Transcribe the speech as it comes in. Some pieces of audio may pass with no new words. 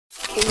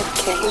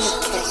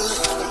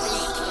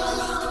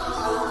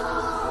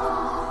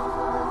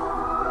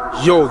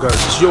Yo guys,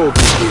 it's your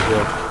BK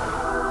here.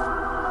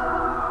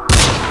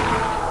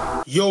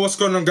 Yo, what's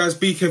going on guys,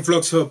 BK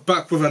Vlogs here,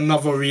 back with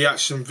another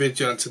reaction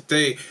video. And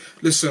today,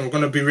 listen, we're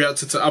going to be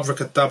reacting to Abra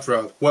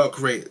Cadabra.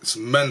 Work rate, it's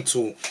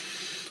mental.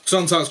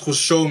 Sometimes it's called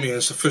Show Me, and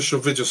it's official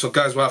video. So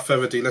guys, without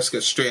further ado, let's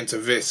get straight into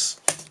this.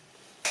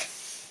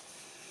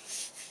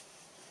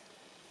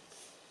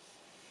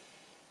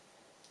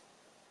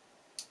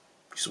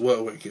 His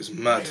work rate is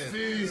mad.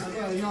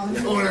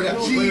 All of that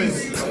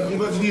cheese. You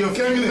got to do your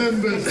gang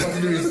members. You got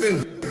to do his thing.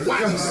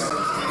 Wax.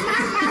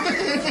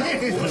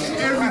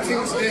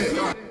 Everything's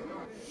there.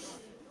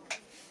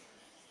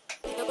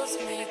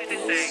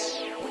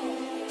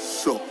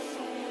 So,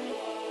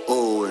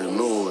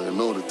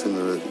 know the thing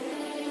already.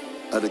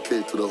 Add the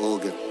K to the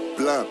organ.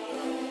 Blam.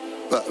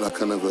 Back like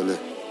I never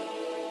left.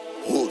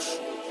 Whoosh.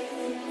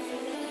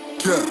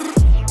 Yeah.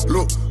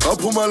 Look, I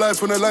put my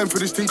life on the line for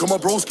this thing, cause my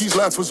broski's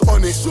life was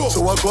on it.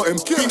 So I got him.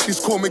 Beat this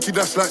core, make it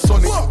dash like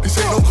Sonic. This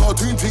ain't no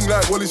cartoon thing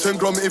like Wallace and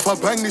Gromit. If I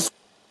bang this...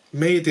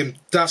 Made him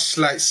dash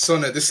like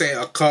Sonic. This ain't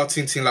a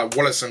cartoon thing like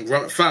Wallace and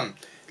Gromit. Fam,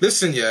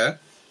 listen, yeah.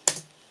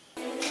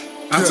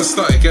 I had to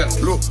start again.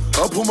 Look,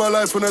 I put my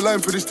life on the line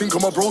for this thing,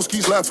 cause my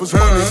broski's life was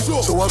on it.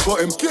 So I got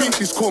him. Beat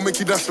this core,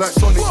 make it dash like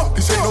Sonic.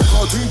 This ain't no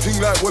cartoon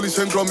thing like Wallace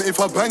and Gromit. If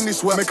I bang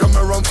this way, make a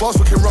man run fast.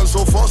 We can run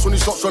so fast. When he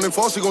stops running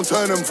fast, he gon'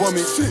 turn and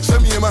vomit.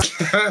 Send me a man.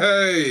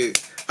 Hey,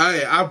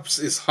 abs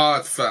is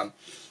hard, fam.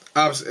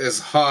 Abs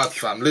is hard,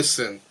 fam.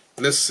 Listen.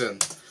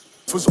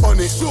 Was on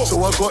it, so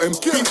I got him.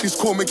 Beat this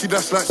core, make it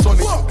dash like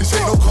Sonic. This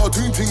ain't no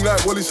cartoon thing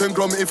like Wallace and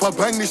Gromit. If I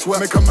bang this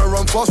way, make a man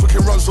run fast. We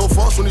can run so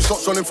fast. When he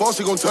stops running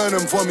fast, he gon' turn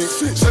and vomit.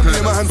 Send me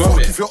in my hand,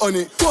 fuck if you're on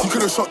it. You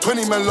could've shot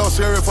 20 men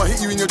last year. If I hit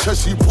you in your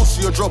chest, you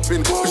pussy, you're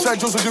dropping. Besides,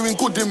 yours are doing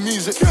good in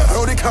music. I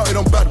know they counted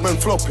on bad man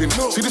flopping.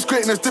 See this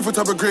greatness, different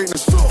type of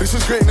greatness. This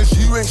is greatness,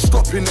 you ain't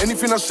stopping.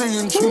 Anything I say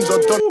in tunes,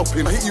 I'm done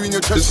popping. I hit you in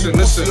your chest, you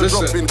pussy, you're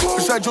dropping.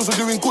 Besides, yours are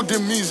doing good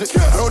in music.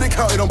 I know they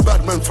counted on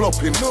bad man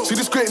flopping. See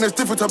this greatness,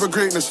 different type of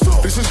greatness.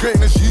 This is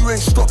greatness, you ain't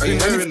stopping. Are you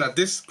hearing that?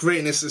 This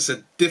greatness is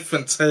a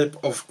different type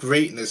of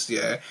greatness,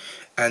 yeah?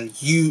 And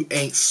you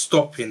ain't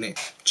stopping it.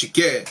 Do you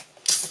get it?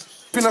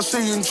 Been I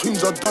say in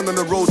tunes I've done on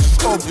the road,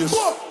 it's obvious.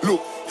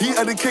 Look, he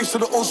had a case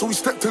of the O, so we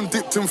stepped and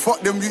dipped and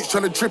fucked them youths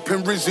trying to trip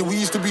and rizzy. We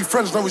used to be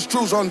friends, now it's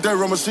drills on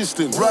there, I'm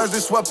assisting. Rise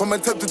this swap, I'm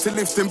attempted to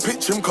lift him,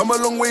 pitch him. Come a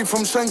long way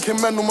from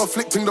shanking, man, I'm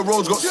afflicting. The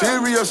roads got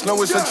serious,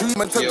 now it's a dream.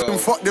 I'm attempted and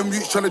fuck them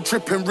youths trying to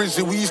trip and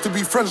rizzy. We used to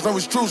be friends, now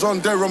it's drills on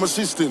there, I'm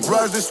assisting.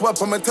 Rise this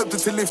swap, I'm attempted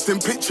to lift him,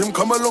 pitch him.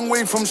 Come a long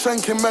way from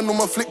shanking, man, I'm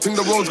afflicting.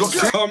 The roads got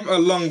serious. Come a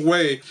long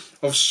way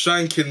of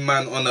shanking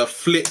man on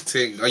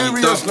afflicting. Are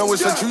you dumb? Now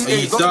it's a dream,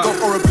 ain't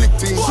or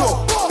afflicting.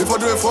 So, if I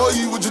do it for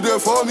you, would you do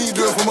it for me?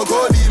 Do it for my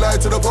body, lie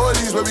to the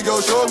police. Where we go,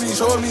 show me, would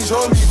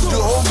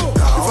you hold me?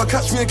 If I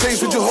catch me a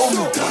case, would you hold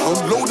me?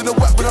 I'm loading the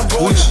whack, but I'm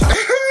going.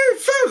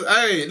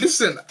 Hey,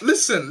 listen,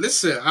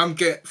 I'm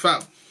getting,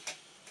 fam.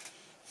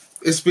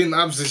 It's been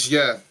abs this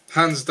year,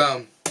 hands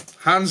down.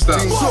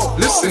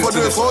 Listen if I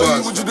do it for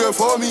you, would you do it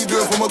for me? Do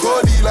it for my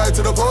body, lie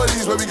to the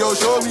police. Where we go,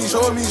 show me, would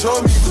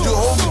you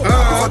hold me?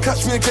 If I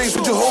catch me a case,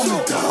 would you hold me?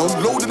 I'm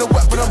loading the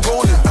whack, but I'm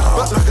rolling.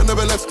 Back like I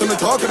never left on the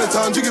talk of the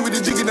town. Jiggy with the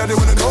jiggy, now they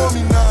wanna know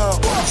me now.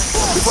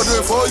 If I do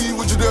it for you,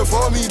 would you do it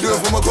for me? Do it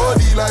for my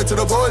body, lie to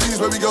the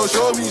police. Where we go,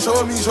 show me, would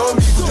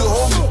you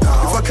hold me?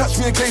 If I catch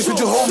me a case, would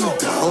you hold me?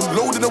 I'm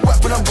loading the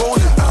whack, but I'm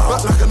rolling.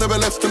 Back like I never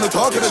left on the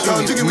talk of the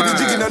town. Jiggy with the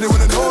jiggy, now they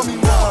wanna know me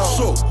now.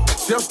 So,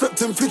 see, I've stepped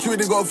in flicky with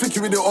it, got a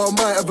flicky with it, or I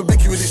might have a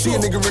bicky with it. See a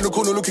nigga in the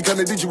corner looking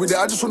kinda digi with it.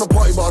 I just wanna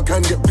party, but I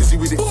can get busy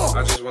with it.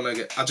 I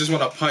just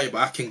wanna party,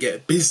 but I can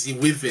get busy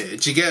with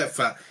it. Do you get it,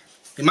 fam?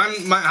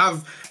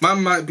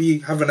 Man might be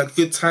having a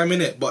good time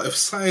in it, but if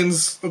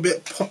something's a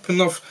bit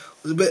popping off,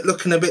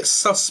 looking a bit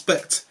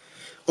suspect,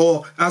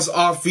 or as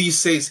RV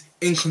says,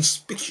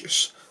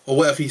 inconspicuous, or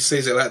whatever he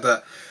says it like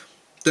that,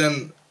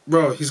 then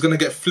bro, he's gonna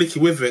get flicky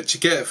with it. Do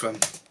you get it, fam?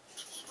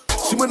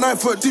 See my knife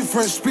for a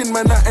different spin,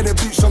 man, that at the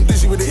beach, I'm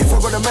dizzy with it. If I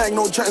got a mag,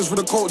 no chattings for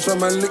the culture,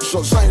 man, lick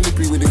shots, sign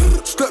lippy with it.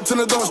 Stepped in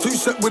the dance,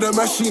 two-step with a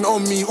machine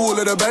on me, all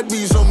of the bad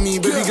bees on me.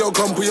 Baby girl,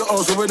 come put your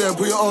ass over there,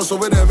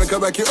 make her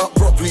back it up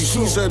properly.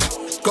 She said,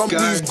 come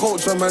please,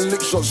 culture, man, lick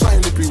shots, sign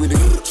lippy with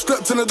it.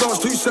 Stepped in the dance,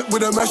 two-step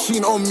with a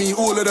machine on me,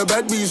 all of the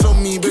bad bees on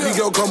me. Baby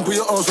girl, come put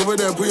your ass over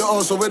there,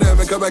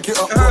 make her back it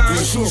up properly.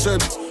 She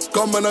said,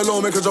 come man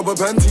alone, make her drop a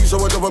panty, so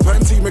I drop a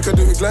panty, make her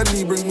do it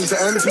gladly, bring me to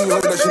auntie,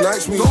 hope that she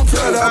likes me. Don't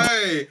tell her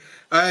that.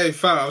 Hey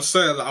fam, I'm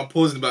sorry that I'm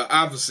pausing, but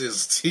abs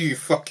is too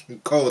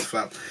fucking cold,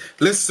 fam.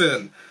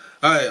 Listen,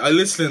 I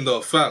listening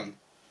though, fam.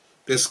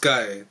 This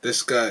guy.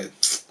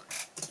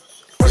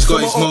 He's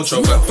got his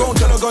mojo back. Don't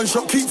tell a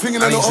gunshot, keep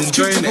thinking and he's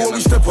enjoying it, man.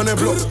 Step on their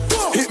block.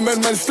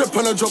 Hitman, man, step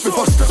on a drop. If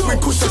I step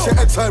with kush, that's your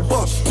head-side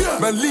boss.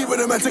 Man, leave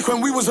with a matic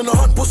when we was on the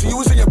hunt, pussy, you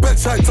was in your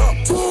bedside top.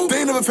 They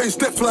ain't never faced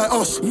depth like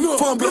us.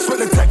 Farm blocks with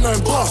the Tech 9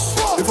 boss.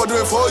 If I do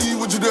it for you,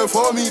 would you do it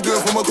for me? Do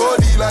it for my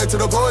body, lie to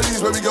the police.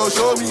 Where we go,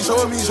 show me, would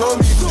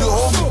you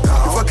hold me?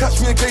 If I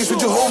catch me a case, would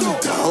you hold me?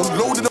 I'm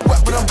loading the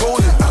whack. when I'm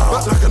rolling.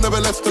 Back like I never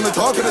left on the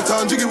talk of the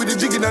town. Jiggy with the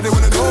jiggy, now they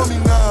wanna know me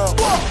now.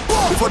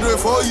 If I do it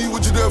for you,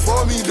 would you do it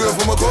for me? Do it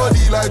for my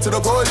Cody, like to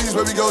the police.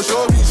 Baby girl,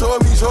 show me, show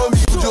me, show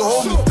me. Would you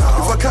hold me down?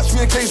 If I catch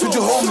me a case, would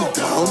you hold me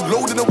down?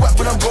 Loading the whack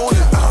when I'm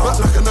rolling.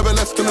 Back like I never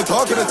left on the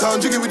talk of the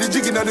town. Jiggy with the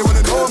jiggy, now they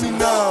wanna know me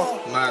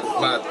now. Mad.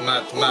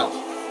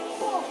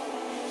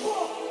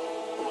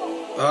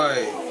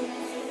 Aye.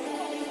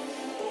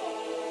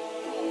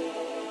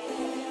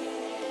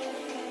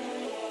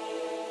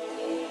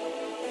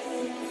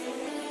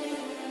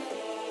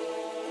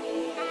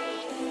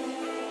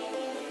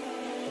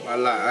 I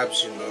like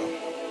abs, you know.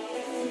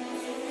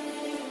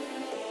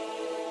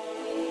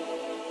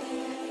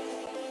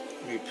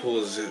 Let me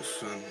pause it,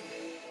 fam.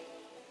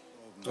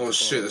 Oh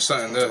shit, there's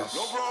something there.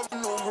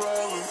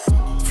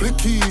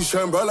 Flicky,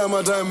 shine bright like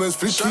my diamonds.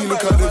 Flicky,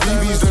 look at the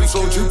BBs, them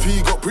so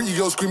drippy. Got pretty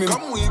girls screaming.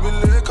 Come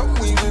weaving lit, come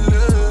weaving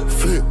lit.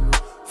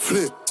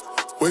 Flip,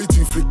 way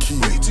too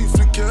flicky. Way too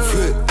flicky.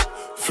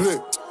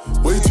 Flip,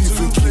 way too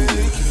flicky.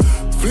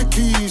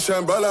 Flicky,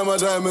 shine bright like my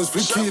diamonds.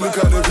 Flicky, look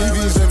at the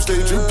BBs, them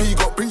stay drippy.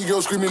 Got pretty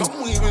girls screaming.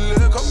 Come weaving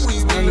lit, come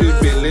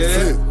weaving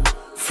lit.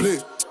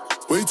 Flip,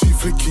 way too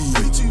flicky.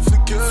 Way too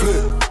flicky.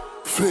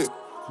 Flip,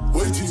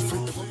 way too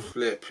flicky.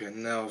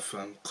 Flipping now,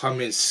 fam.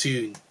 Coming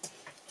soon,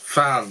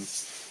 fam.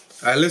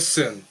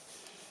 Listen.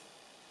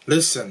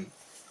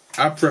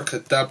 Abra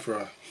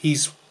Cadabra,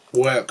 his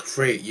work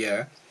rate,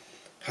 yeah,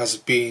 has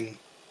been,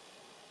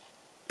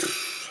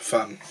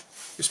 fam.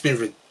 It's been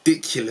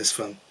ridiculous,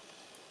 fam.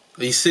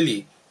 Are you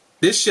silly?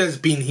 This year's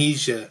been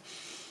his year.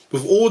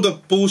 With all the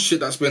bullshit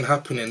that's been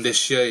happening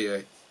this year,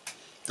 yeah,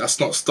 that's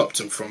not stopped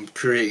him from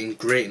creating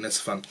greatness,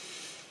 fam.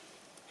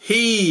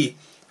 He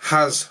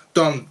has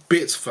done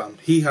bits, fam.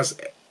 He has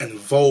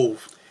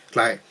involved,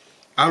 like,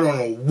 I don't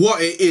know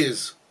what it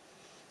is,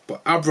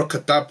 but Abra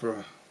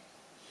Cadabra,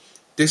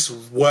 this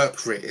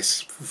work rate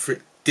is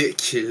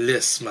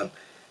ridiculous, man.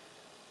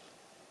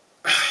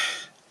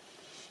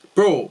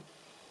 Bro,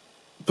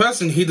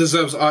 personally, he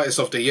deserves Artist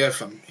of the Year,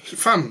 fam.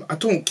 Fam, I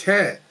don't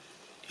care.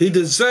 He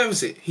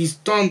deserves it. He's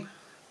done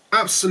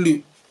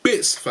absolute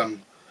bits,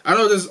 fam. I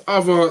know there's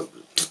other,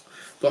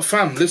 but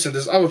fam, listen,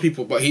 there's other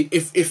people. But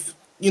if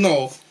you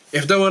know,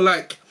 if they were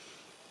like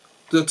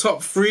the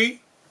top 3,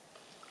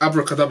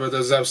 Abra Cadabra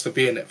deserves to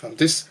be in it, fam.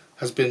 This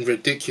has been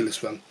ridiculous,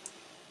 fam.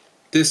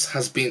 This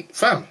has been,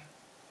 fam.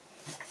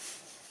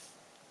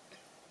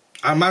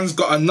 Our man's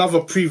got another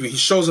preview. He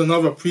shows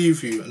another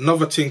preview,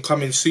 another thing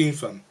coming soon,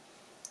 fam.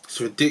 It's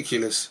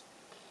ridiculous.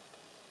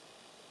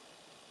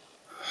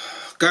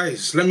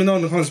 Guys, let me know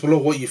in the comments below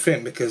what you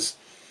think, because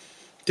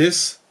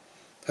this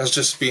has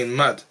just been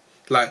mad.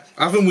 Like,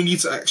 I think we need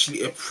to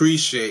actually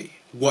appreciate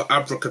what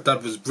Abra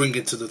Cadabra is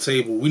bringing to the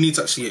table. We need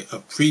to actually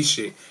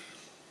appreciate.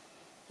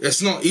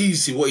 It's not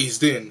easy what he's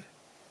doing,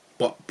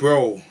 but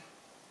bro,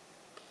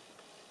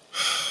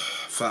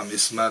 fam,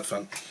 it's mad,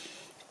 fam.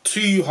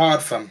 Too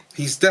hard, fam.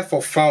 He's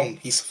therefore found.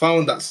 He's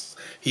found that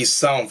he's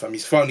sound, fam.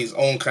 He's found his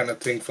own kind of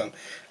thing, fam.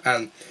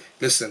 And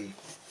listen,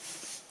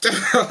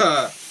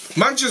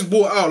 man just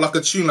brought out like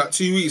a tune like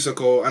 2 weeks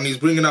ago, and he's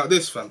bringing out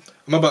this, fam.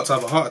 I'm about to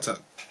have a heart attack.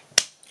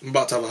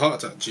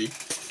 G.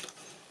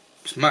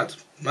 It's mad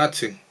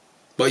thing.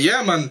 But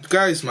yeah, man,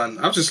 guys, man,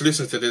 I've just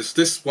listened to this.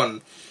 This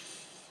one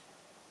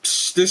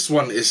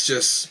is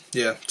just,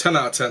 yeah, 10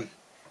 out of 10.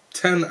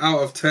 10 out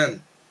of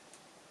 10.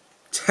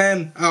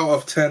 10 out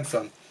of 10,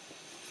 fam.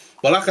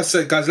 But like I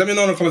said, guys, let me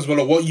know in the comments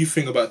below what you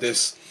think about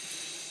this.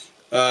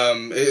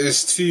 It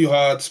is too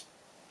hard.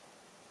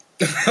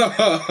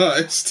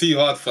 It's too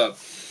hard, fam.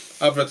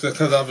 Abra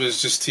Cadabra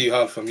is just too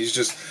hard, fam. He's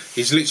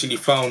literally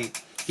found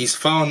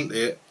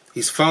it.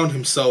 He's found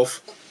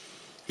himself.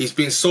 He's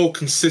been so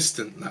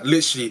consistent. Like,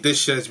 literally,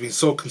 this year has been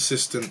so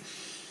consistent.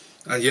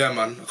 And yeah,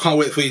 man, I can't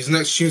wait for his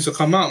next tunes to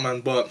come out, man.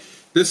 But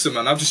listen,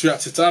 man, I've just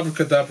reacted to Abra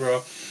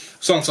Cadabra.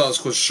 Song title's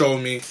called Show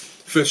Me.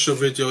 Official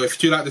video.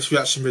 If you like this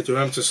reaction video,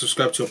 remember to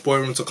subscribe to your boy,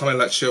 remember to comment,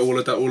 like, share, all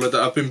of that.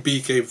 I've been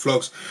BK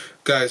Vlogs.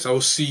 Guys, I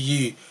will see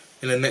you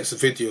in the next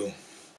video.